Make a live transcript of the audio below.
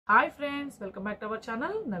Hi friends, welcome back to our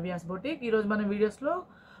channel Navya's boutique. ఈరోజు మన వీడియోస్లో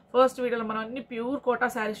ఫస్ట్ వీడియోలో మనం అన్ని ప్యూర్ కోటా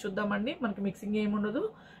శారీస్ చూద్దామండి. మనకి మిక్సింగ్ ఏమి ఉండదు.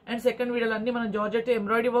 అండ్ సెకండ్ వీడియోలో అన్ని మన జార్జెట్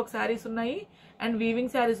ఎంబ్రాయిడరీ వర్క్ శారీస్ ఉన్నాయి అండ్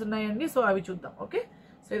వీవింగ్ శారీస్ ఉన్నాయండి. సో అవి చూద్దాం. ఓకే,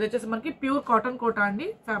 సో ఇది వచ్చేసి మనకి ప్యూర్ కాటన్ కోటా అండి.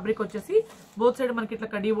 ఫ్యాబ్రిక్ వచ్చేసి బోత్ సైడ్ మనకి ఇట్లా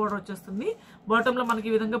కడీ బోర్డర్ వచ్చేస్తుంది. బాటంలో మనకి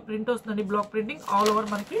ఈ విధంగా ప్రింట్ వస్తుందండి, బ్లాక్ ప్రింటింగ్ ఆల్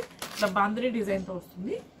ఓవర్ మనకి ఇట్లా బాందిని డిజైన్తో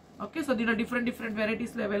వస్తుంది. ఓకే, సో దీంట్లో డిఫరెంట్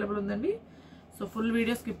వెరైటీస్లో అవైలబుల్ ఉందండి. సో ఫుల్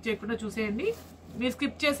వీడియో స్కిప్ చేయకుండా చూసేయండి. మీరు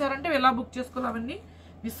స్కిప్ చేశారంటే ఎలా బుక్ చేసుకోవాలి అవన్నీ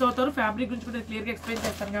మిస్ అవుతారు. ఫ్యాబ్రిక్ గురించి కూడా క్లియర్గా ఎక్స్ప్లెయిన్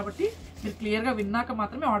చేస్తాను కాబట్టి మీరు క్లియర్గా విన్నాక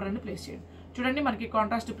మాత్రమే ఆర్డర్ అని ప్లేస్ చేయండి. చూడండి, మనకి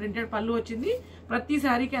కాంట్రాస్ట్ ప్రింటెడ్ పళ్ళు వచ్చింది. ప్రతి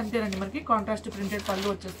శారీకి అంతేనండి, మనకి కాంట్రాస్ట్ ప్రింటెడ్ పళ్ళు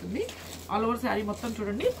వచ్చేస్తుంది. ఆల్ ఓవర్ శారీ మొత్తం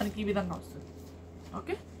చూడండి మనకి ఈ విధంగా వస్తుంది.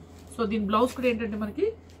 ఓకే, సో దీని బ్లౌజ్ కూడా ఏంటంటే మనకి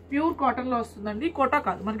ప్యూర్ కాటన్లో వస్తుందండి. కోటా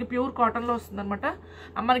కాదు, మనకి ప్యూర్ కాటన్లో వస్తుంది అనమాట.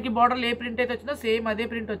 మనకి బార్డర్లో ఏ ప్రింట్ అయితే వచ్చిందో సేమ్ అదే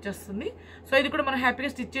ప్రింట్ వచ్చేస్తుంది. సో ఇది కూడా మనం హ్యాపీగా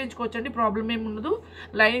స్టిచ్ చేయించుకోవచ్చు అండి, ప్రాబ్లం ఏమి ఉండదు.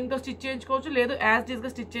 లైనింగ్తో స్టిచ్ చేయించుకోవచ్చు, లేదు యాజ్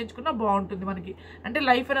డీస్గా స్టిచ్ చేయించుకున్నా బాగుంటుంది. మనకి అంటే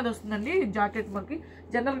లైఫ్ అనేది వస్తుందండి. జాకెట్ మనకి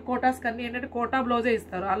జనరల్ కోటాస్ కన్నీ ఏంటంటే కోటా బ్లౌజే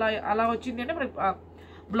ఇస్తారు. అలా వచ్చింది అంటే మనకి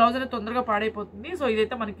బ్లౌజ్ అనేది తొందరగా పాడైపోతుంది. సో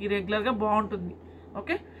ఇదైతే మనకి రెగ్యులర్గా బాగుంటుంది.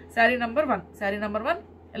 Okay, sari number 1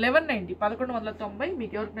 1190 1190.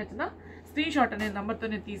 మీకు ఎవరికి నచ్చినా స్క్రీన్ షాట్ అనే నెంబర్తో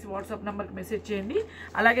తీసి వాట్సాప్ నెంబర్కి మెసేజ్ చేయండి.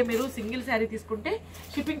 అలాగే మీరు సింగిల్ శారీ తీసుకుంటే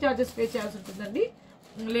షిప్పింగ్ ఛార్జెస్ పే చేయాల్సి ఉంటుందండి.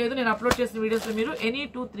 లేదు, నేను అప్లోడ్ చేసిన వీడియోస్లో మీరు ఎనీ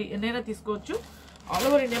 2-3 ఎన్నైనా తీసుకోవచ్చు. ఆల్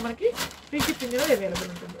ఓవర్ ఇండియా మనకి ఫ్రీ షిప్పింగ్ అవైలబుల్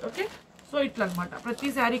ఉంటుంది. ఓకే, సో ఇట్లా అనమాట.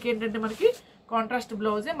 ప్రతి శారీకి ఏంటంటే మనకి కాంట్రాస్ట్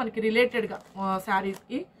బ్లౌజే మనకి రిలేటెడ్గా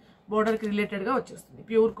శారీస్కి బోర్డర్కి రిలేటెడ్గా వచ్చేస్తుంది.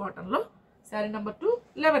 ప్యూర్ కాటన్లో శారీ నెంబర్ 2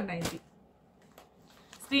 1190.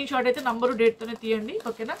 స్క్రీన్ షాట్ అయితే నంబరు డేట్తోనే తీయండి.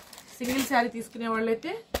 ఓకేనా, సింగిల్ శారీ తీసుకునే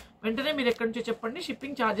వాళ్ళైతే వెంటనే మీరు ఎక్కడి నుంచో చెప్పండి,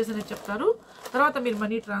 షిప్పింగ్ ఛార్జెస్ అనేది చెప్తారు. తర్వాత మీరు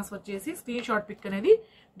మనీ ట్రాన్స్ఫర్ చేసి స్క్రీన్ షాట్ పిక్ అనేది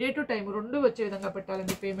డే టు టైం 2 వచ్చే విధంగా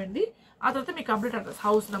పెట్టాలండి పేమెంట్ది. ఆ తర్వాత మీ complete address,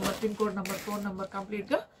 house number, pin code number, phone number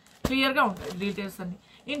కంప్లీట్గా క్లియర్గా ఉంటాయి డీటెయిల్స్ అన్ని.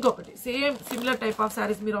 ఇంకొకటి same similar type of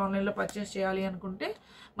saris మీరు ఆన్లైన్లో పర్చేస్ చేయాలి అనుకుంటే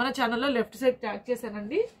మన ఛానల్లో లెఫ్ట్ సైడ్ ట్యాగ్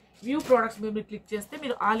చేశానండి, వ్యూ ప్రోడక్ట్స్ మీరు క్లిక్ చేస్తే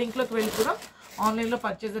మీరు ఆ లింక్లోకి వెళ్ళి కూడా ఆన్లైన్లో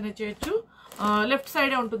పర్చేస్ అనేది చేయొచ్చు. లెఫ్ట్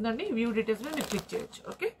సైడే ఉంటుందండి, వ్యూ డీటెయిల్స్ మీద మీరు క్లిక్ చేయొచ్చు.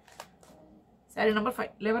 Okay, sari number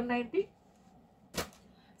 5 1190.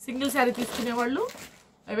 Single sari తీసుకునే వాళ్ళు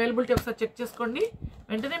అవైలబిలిటీ ఒకసారి చెక్ చేసుకోండి.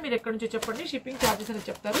 వెంటనే మీరు ఎక్కడి నుంచో చెప్పండి, షిప్పింగ్ ఛార్జెస్ అనేది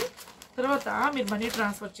చెప్తారు. తర్వాత మీరు మనీ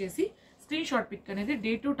ట్రాన్స్ఫర్ చేసి స్క్రీన్ షాట్ పిక్ అనేది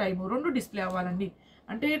డే టు టైము 2 డిస్ప్లే అవ్వాలండి.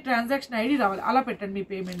 అంటే ట్రాన్సాక్షన్ ఐడి రావాలి, అలా పెట్టండి మీ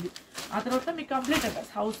పేమెంట్ది. ఆ తర్వాత మీ complete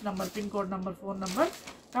address, house number, pin code number, phone number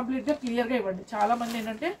కంప్లీట్గా క్లియర్గా ఇవ్వండి. చాలామంది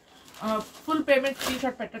ఏంటంటే ఫుల్ పేమెంట్ స్క్రీన్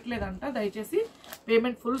షాట్ పెట్టట్లేదంట. దయచేసి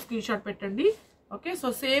పేమెంట్ ఫుల్ స్క్రీన్ షాట్ పెట్టండి. Okay, so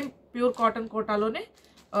same pure cotton కోటాలోనే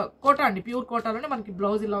quota అండి, ప్యూర్ కోటాలోనే మనకి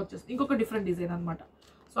బ్లౌజ్ ఇలా వచ్చేస్తుంది. ఇంకొక డిఫరెంట్ డిజైన్ అనమాట.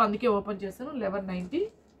 సో అందుకే ఓపెన్ చేస్తాను 1190.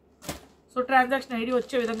 సో ట్రాన్సాక్షన్ ఐడి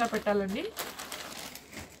వచ్చే విధంగా పెట్టాలండి.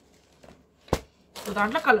 సో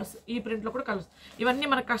దాంట్లో కలర్స్, ఈ ప్రింట్లో కూడా కలర్స్, ఇవన్నీ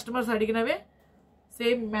మన కస్టమర్స్ అడిగినవే.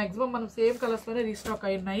 సేమ్ మ్యాక్సిమం మనం సేమ్ కలర్స్లోనే రీస్టాక్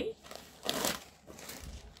అయి ఉన్నాయి.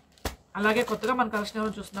 అలాగే కొత్తగా మన కలెక్షన్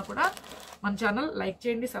ఎవరు చూసినా కూడా మన ఛానల్ లైక్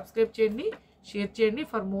చేయండి, సబ్స్క్రైబ్ చేయండి, షేర్ చేయండి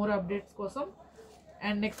ఫర్ మోర్ అప్డేట్స్ కోసం.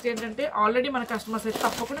 అండ్ నెక్స్ట్ ఏంటంటే ఆల్రెడీ మన కస్టమర్స్ అయితే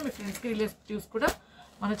తప్పకుండా మీ ఫ్రెండ్స్కి రిలేటివ్స్ కూడా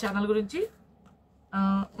మన ఛానల్ గురించి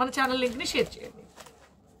మన ఛానల్ లింక్ని షేర్ చేయండి.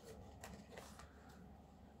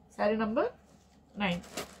 శారీ నెంబర్ 9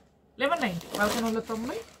 1190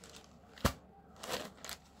 1190.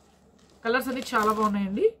 కలర్స్ అన్ని చాలా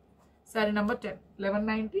బాగున్నాయండి. శారీ నెంబర్ 10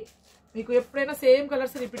 1190. మీకు ఎప్పుడైనా సేమ్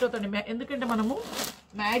కలర్స్ రిపీట్ అవుతాయండి, ఎందుకంటే మనము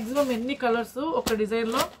మ్యాక్సిమం ఎన్ని కలర్స్ ఒక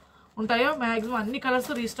డిజైన్లో ఉంటాయో మ్యాక్సిమం అన్ని కలర్స్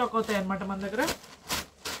రీస్టాక్ అవుతాయి అన్నమాట మన దగ్గర.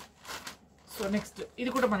 సో నెక్స్ట్ ఇది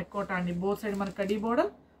కూడా మనకి కోటా అండి. బోత్ సైడ్ మనకి కడీ బోర్డర్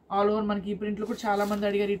ఆల్ ఓవర్. మనకి ఈ ప్రింట్లు కూడా చాలా మంది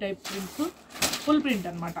అడిగారు, ఈ టైప్ ప్రింట్స్ ఫుల్ ప్రింట్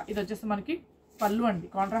అనమాట. ఇది వచ్చేసి మనకి పళ్ళు అండి,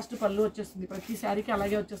 కాంట్రాస్ట్ పళ్ళు వచ్చేస్తుంది. ప్రతి శారీకి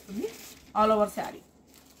అలాగే వచ్చేస్తుంది all over sari.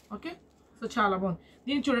 Okay, so చాలా బాగుంది.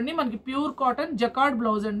 దీన్ని చూడండి, మనకి ప్యూర్ కాటన్ జకార్డ్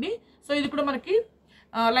బ్లౌజ్ అండి. సో ఇది కూడా మనకి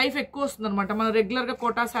లైఫ్ ఎక్కువ వస్తుంది అనమాట. మన రెగ్యులర్గా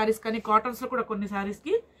కోటా శారీస్ కానీ కాటన్స్లో కూడా కొన్ని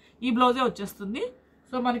శారీస్కి ఈ బ్లౌజే వచ్చేస్తుంది.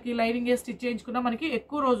 సో మనకి లైనింగ్ వేసి స్టిచ్ చేయించుకున్నా మనకి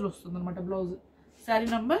ఎక్కువ రోజులు వస్తుంది అనమాట బ్లౌజ్. శారీ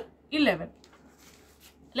నెంబర్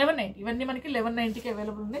 1190. ఇవన్నీ మనకి 1190కి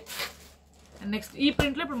అవైలబుల్ ఉన్నాయి. అండ్ నెక్స్ట్ ఈ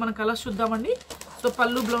ప్రింట్లో ఇప్పుడు మనం కలర్స్ చూద్దామండి. సో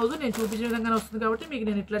పళ్ళు బ్లౌజ్ నేను చూపించిన విధంగానే వస్తుంది కాబట్టి మీకు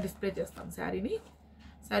నేను ఇట్లా డిస్ప్లే చేస్తాను శారీని.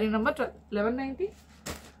 శారీ నెంబర్ 1190.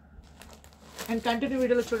 అండ్ కంటిన్యూ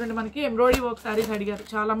వీడియోలో చూడండి, మనకి ఎంబ్రాయిడరీ వర్క్ శారీస్ అడిగారు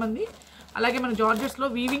చాలామంది. అలాగే మన జార్జెట్స్లో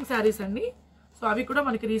వీవింగ్ శారీస్ అండి. సో అవి కూడా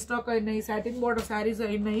మనకి రీస్టాక్ అయినాయి. సాటిన్ బోర్డర్ శారీస్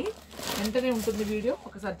అయినాయి. వెంటనే ఉంటుంది వీడియో,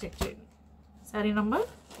 ఒకసారి చెక్ చేయండి. శారీ నెంబర్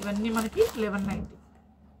ఇవన్నీ మనకి 1190.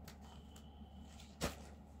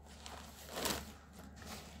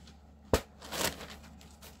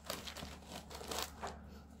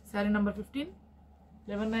 Sari number 15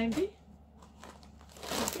 1190.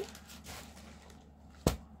 Okay,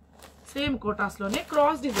 same కోటాస్లోనే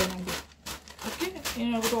cross design అండి. ఓకే,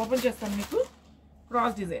 నేను ఒకటి ఓపెన్ చేస్తాను మీకు.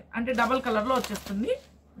 క్రాస్ డిజైన్ అంటే డబల్ కలర్లో వచ్చేస్తుంది.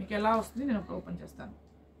 మీకు ఎలా వస్తుంది నేను ఒకటి ఓపెన్ చేస్తాను.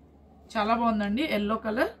 చాలా బాగుందండి, ఎల్లో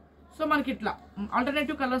కలర్. సో మనకి ఇట్లా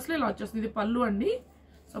ఆల్టర్నేటివ్ కలర్స్లో ఇలా వచ్చేస్తుంది. ఇది పళ్ళు అండి.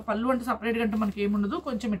 సో పళ్ళు అంటే సపరేట్గా అంటే మనకి ఏముండదు,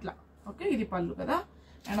 కొంచెం ఇట్లా. ఓకే, ఇది పళ్ళు కదా.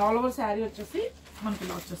 అండ్ ఆల్ ఓవర్ శారీ వచ్చేసి మనకి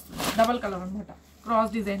ఇలా వచ్చేస్తుంది. డబల్ కలర్ అనమాట,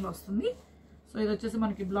 క్రాస్ డిజైన్లో వస్తుంది. సో ఇది వచ్చేసి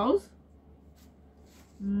మనకి blouse.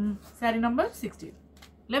 Sari number 16,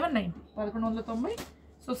 1190, 1190.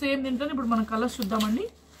 So same దీంట్లో ఇప్పుడు మనం కలర్స్ చూద్దామండి.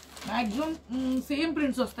 మ్యాక్సిమం సేమ్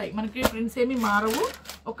ప్రింట్స్ వస్తాయి మనకి, ప్రింట్స్ ఏమి మారవు.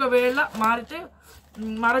 ఒకవేళ మారితే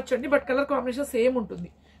మారొచ్చండి, బట్ కలర్ కాంబినేషన్ సేమ్ ఉంటుంది.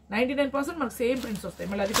 99% మనకు సేమ్ ప్రింట్స్ వస్తాయి.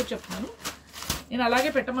 మళ్ళీ అది కూడా చెప్తున్నాను, నేను అలాగే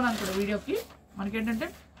పెట్టమన్నాను కూడా వీడియోకి. మనకేంటంటే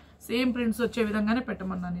సేమ్ ప్రింట్స్ వచ్చే విధంగానే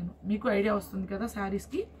పెట్టమన్నాను నేను, మీకు ఐడియా వస్తుంది కదా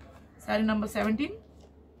శారీస్కి. శారీ నెంబర్ 17,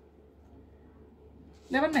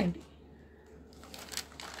 1190.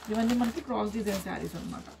 ఇవన్నీ మనకి క్రాస్ డిజైన్ శారీస్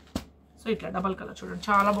అనమాట. సో ఇట్లా డబల్ కలర్ చూడండి,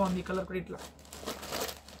 చాలా బాగుంది ఈ కలర్ కూడా. ఇట్లా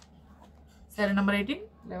శారీ నెంబర్ 18,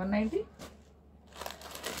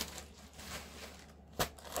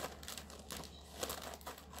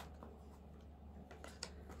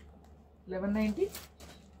 1190.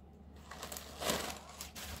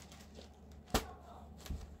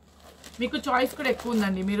 మీకు చాయిస్ కూడా ఎక్కువ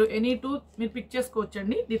ఉందండి, మీరు ఎనీ టూ మీరు పిక్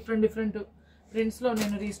చేసుకోవచ్చండి. డిఫరెంట్ ప్రింట్స్లో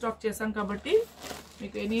నేను రీస్టాక్ చేశాను కాబట్టి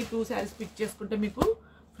మీకు ఎనీ 2 శారీస్ పిక్ చేసుకుంటే మీకు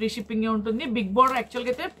ఫ్రీ షిప్పింగే ఉంటుంది. బిగ్ బార్డర్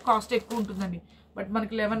యాక్చువల్గా అయితే కాస్ట్ ఎక్కువ ఉంటుందండి, బట్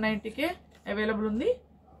మనకి 1190కే అవైలబుల్ ఉంది.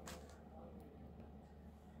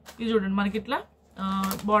 ఇది చూడండి మనకి ఇట్లా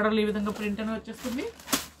బార్డర్లు ఈ విధంగా ప్రింట్ అనేది వచ్చేస్తుంది.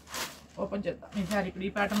 ఓపెన్ చేద్దాం ఈ శారీ. ఇప్పుడు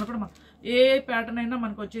ఈ ప్యాటర్న్లో కూడా ఏ ప్యాటర్న్ అయినా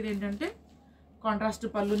మనకు వచ్చేది ఏంటంటే కాంట్రాస్ట్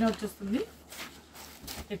పళ్ళునే వచ్చేస్తుంది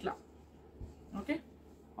ఇట్లా. Okay,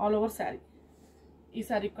 all over sari. ఈ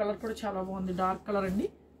శారీ కలర్ కూడా చాలా బాగుంది, డార్క్ కలర్ అండి.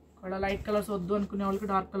 ఇక్కడ లైట్ కలర్స్ వద్దు అనుకునే వాళ్ళకి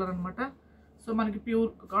డార్క్ కలర్ అనమాట. సో మనకి ప్యూర్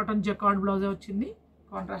కాటన్ జకార్డ్ బ్లౌజే వచ్చింది,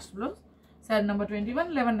 contrast blouse. Sari number 21,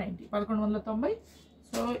 1190, 1190.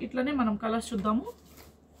 So ఇట్లనే మనం కలర్స్ చూద్దాము.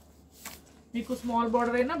 మీకు స్మాల్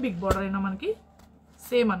బార్డర్ అయినా బిగ్ బార్డర్ అయినా మనకి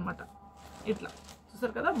సేమ్ అనమాట. ఇట్లా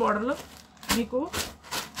చూసారు కదా, బార్డర్లో మీకు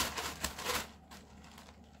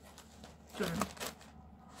చూడండి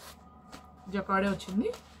జకార్డే వచ్చింది.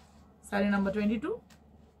 శారీ నెంబర్ 22,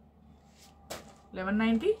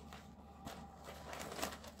 1190.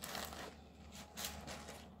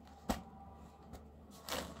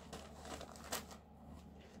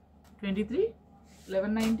 23,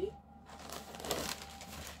 1190.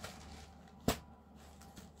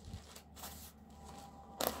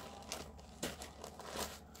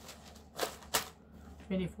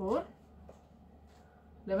 24,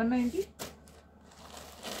 1190.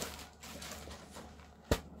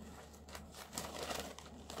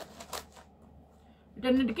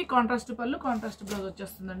 వీటన్నిటికీ కాంట్రాస్ట్ పళ్ళు, కాంట్రాస్ట్ బ్లౌజ్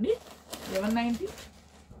వచ్చేస్తుందండి. 1190.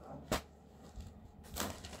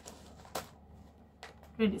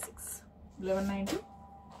 26, 1190.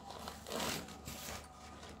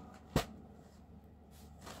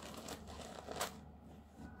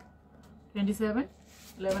 27,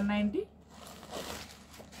 1190.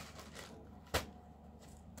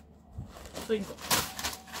 సో ఇంకో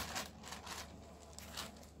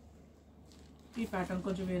ఈ ప్యాటర్న్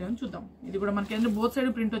కొంచెం వేరే అని చూద్దాం. ఇది కూడా మనకి ఎందుకంటే బోత్ సైడ్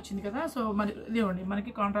ప్రింట్ వచ్చింది కదా. సో మరి ఇదివ్వండి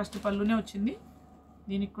మనకి కాంట్రాస్ట్ పళ్ళునే వచ్చింది,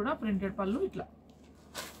 దీనికి కూడా ప్రింటెడ్ పళ్ళు ఇట్లా.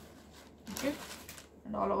 Okay,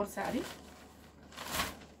 and all over sari.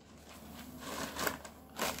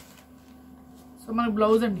 So మనకి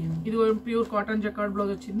బ్లౌజ్ అండి, ఇది ప్యూర్ కాటన్ జకార్డ్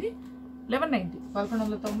బ్లౌజ్ వచ్చింది. 1190,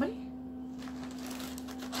 1190.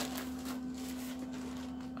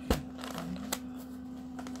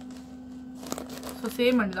 సో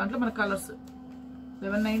సేమ్ అండి, దాంట్లో మన కలర్స్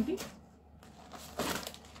 1190.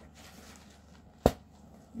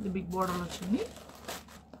 ఇది బిగ్ బార్డర్ వచ్చింది.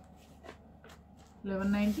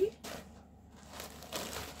 1190.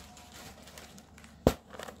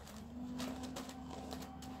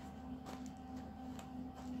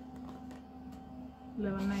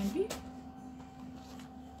 1190.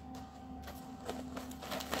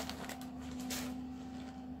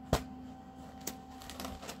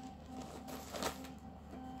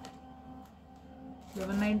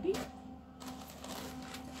 1190.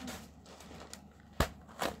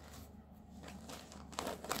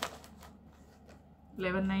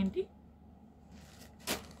 1190.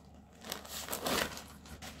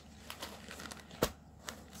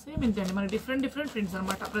 సేమ్ ఇంతండి, మనకి డిఫరెంట్ ప్రింట్స్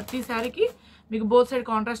అనమాట. ప్రతి శారీకి మీకు both side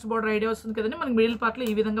contrast border idea వస్తుంది కదండి. మనకి మిడిల్ పార్ట్లో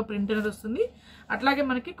ఈ విధంగా ప్రింట్ అనేది వస్తుంది. అట్లాగే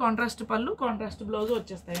మనకి కాంట్రాస్ట్ పళ్ళు, కాంట్రాస్ట్ బ్లౌజ్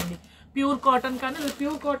వచ్చేస్తాయండి. ప్యూర్ కాటన్ కానీ లేదా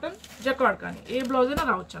ప్యూర్ కాటన్ జకార్డ్ కానీ ఏ బ్లౌజ్ అయినా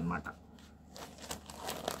రావచ్చు అనమాట.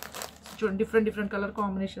 చూడండి డిఫరెంట్ కలర్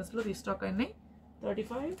కాంబినేషన్స్లో రీస్టాక్ అయినాయి.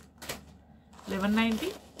 35, 1190.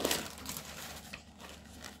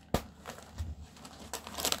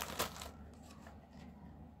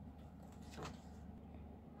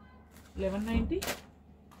 1190.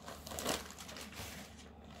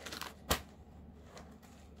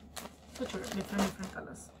 So చూడండి different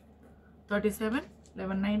colors. 37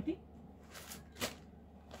 1190.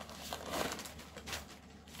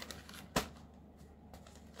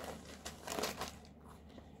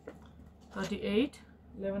 38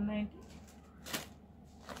 1190.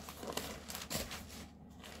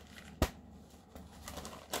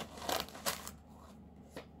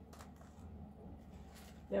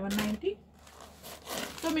 1190.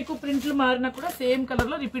 సో మీకు ప్రింట్లు మారినా కూడా సేమ్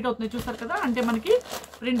కలర్లో రిపీట్ అవుతున్నాయి చూసారు కదా, అంటే మనకి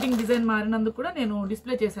ప్రింటింగ్ డిజైన్ మారినందుకు కూడా నేను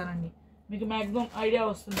డిస్ప్లే చేశానండి. మీకు మ్యాక్సిమం ఐడియా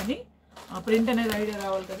వస్తుందని, ప్రింట్ అనేది ఐడియా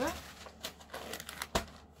రావాలి కదా.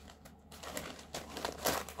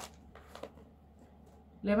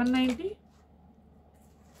 $1190.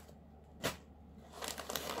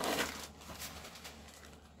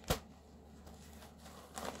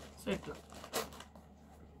 సో ఇట్లా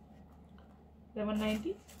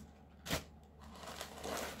 1190.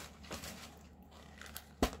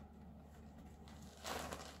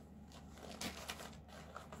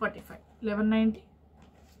 45 1190.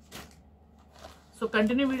 సో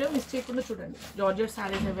కంటిన్యూ వీడియో మిస్ చేయకుండా చూడండి. జార్జెట్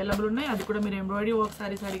శారీస్ అవైలబుల్ ఉన్నాయి, అది కూడా మీరు ఎంబ్రాయిడరీ వర్క్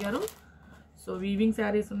శారీస్ అడిగారు. సో వీవింగ్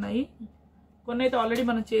శారీస్ ఉన్నాయి, కొన్ని అయితే ఆల్రెడీ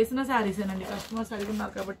మనం చేసిన శారీసేనండి, కస్టమర్స్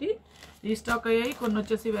అడుగున్నారు కాబట్టి రీస్టాక్ అయ్యాయి. కొన్ని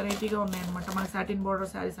వచ్చేసి వెరైటీగా ఉన్నాయన్నమాట, మన సాటిన్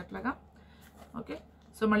బార్డర్ శారీస్ అట్లాగా. ఓకే,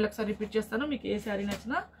 సో మళ్ళీ ఒకసారి రిపీట్ చేస్తాను. మీకు ఏ శారీ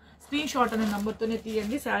నచ్చినా స్క్రీన్ షాట్ అనే నెంబర్తోనే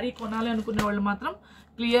తీయండి. శారీ కొనాలి అనుకునే వాళ్ళు మాత్రం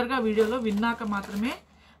క్లియర్గా వీడియోలో విన్నాక మాత్రమే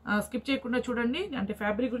స్కిప్ చేయకుండా చూడండి. అంటే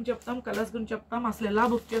ఫ్యాబ్రిక్ గురించి చెప్తాం, కలర్స్ గురించి చెప్తాం, అసలు ఎలా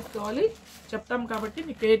బుక్ చేసుకోవాలి చెప్తాం కాబట్టి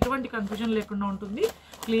మీకు ఎటువంటి కన్ఫ్యూజన్ లేకుండా ఉంటుంది.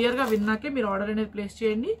 క్లియర్గా విన్నాకే మీరు ఆర్డర్ అనేది ప్లేస్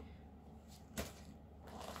చేయండి.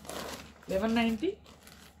 1190.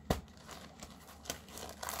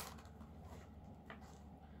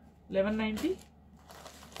 1190.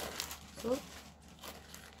 సో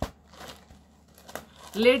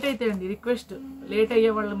లేట్ అయితే అండి, రిక్వెస్ట్, లేట్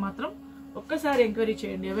అయ్యే వాళ్ళు మాత్రం ఒక్కసారి ఎంక్వైరీ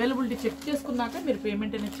చేయండి. అవైలబిలిటీ చెక్ చేసుకున్నాక మీరు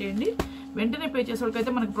పేమెంట్ అనేది చేయండి. వెంటనే పే చేసే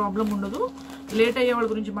వాళ్ళకైతే మనకు ప్రాబ్లం ఉండదు. లేట్ అయ్యే వాళ్ళ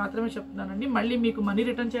గురించి మాత్రమే చెప్తున్నానండి. మళ్ళీ మీకు మనీ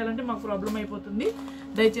రిటర్న్ చేయాలంటే మాకు ప్రాబ్లం అయిపోతుంది.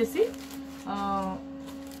 దయచేసి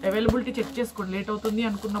అవైలబిలిటీ చెక్ చేసుకోండి. లేట్ అవుతుంది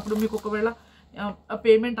అనుకున్నప్పుడు మీకు ఒకవేళ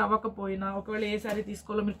పేమెంట్ అవ్వకపోయినా, ఒకవేళ ఏ శారీ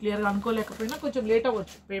తీసుకోవాలో మీరు క్లియర్గా అనుకోలేకపోయినా కొంచెం లేట్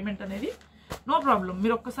అవ్వచ్చు పేమెంట్ అనేది, నో ప్రాబ్లం.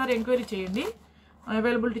 మీరు ఒక్కసారి ఎంక్వైరీ చేయండి,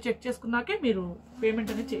 అవైలబిలిటీ చెక్ చేసుకున్నాకే మీరు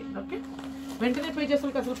పేమెంట్ అనేది చేయండి. ఓకే, వెంటనే పే చేసే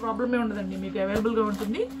వాళ్ళకి అసలు ప్రాబ్లమే ఉండదండి, మీకు అవైలబుల్గా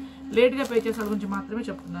ఉంటుంది. లేట్గా పే చేసే వాళ్ళ గురించి మాత్రమే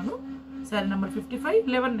చెప్తున్నాను. శారీ నెంబర్ 55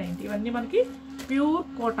 1190. ఇవన్నీ మనకి ప్యూర్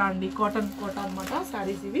కోటా అండి, కాటన్ కోటా అనమాట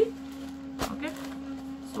శారీస్ ఇవి. Okay,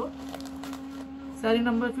 so sari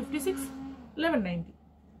number 56 1190.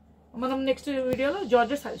 మనం నెక్స్ట్ వీడియోలో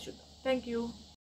జార్జెట్ శారీస్ చూద్దాం. Thank you.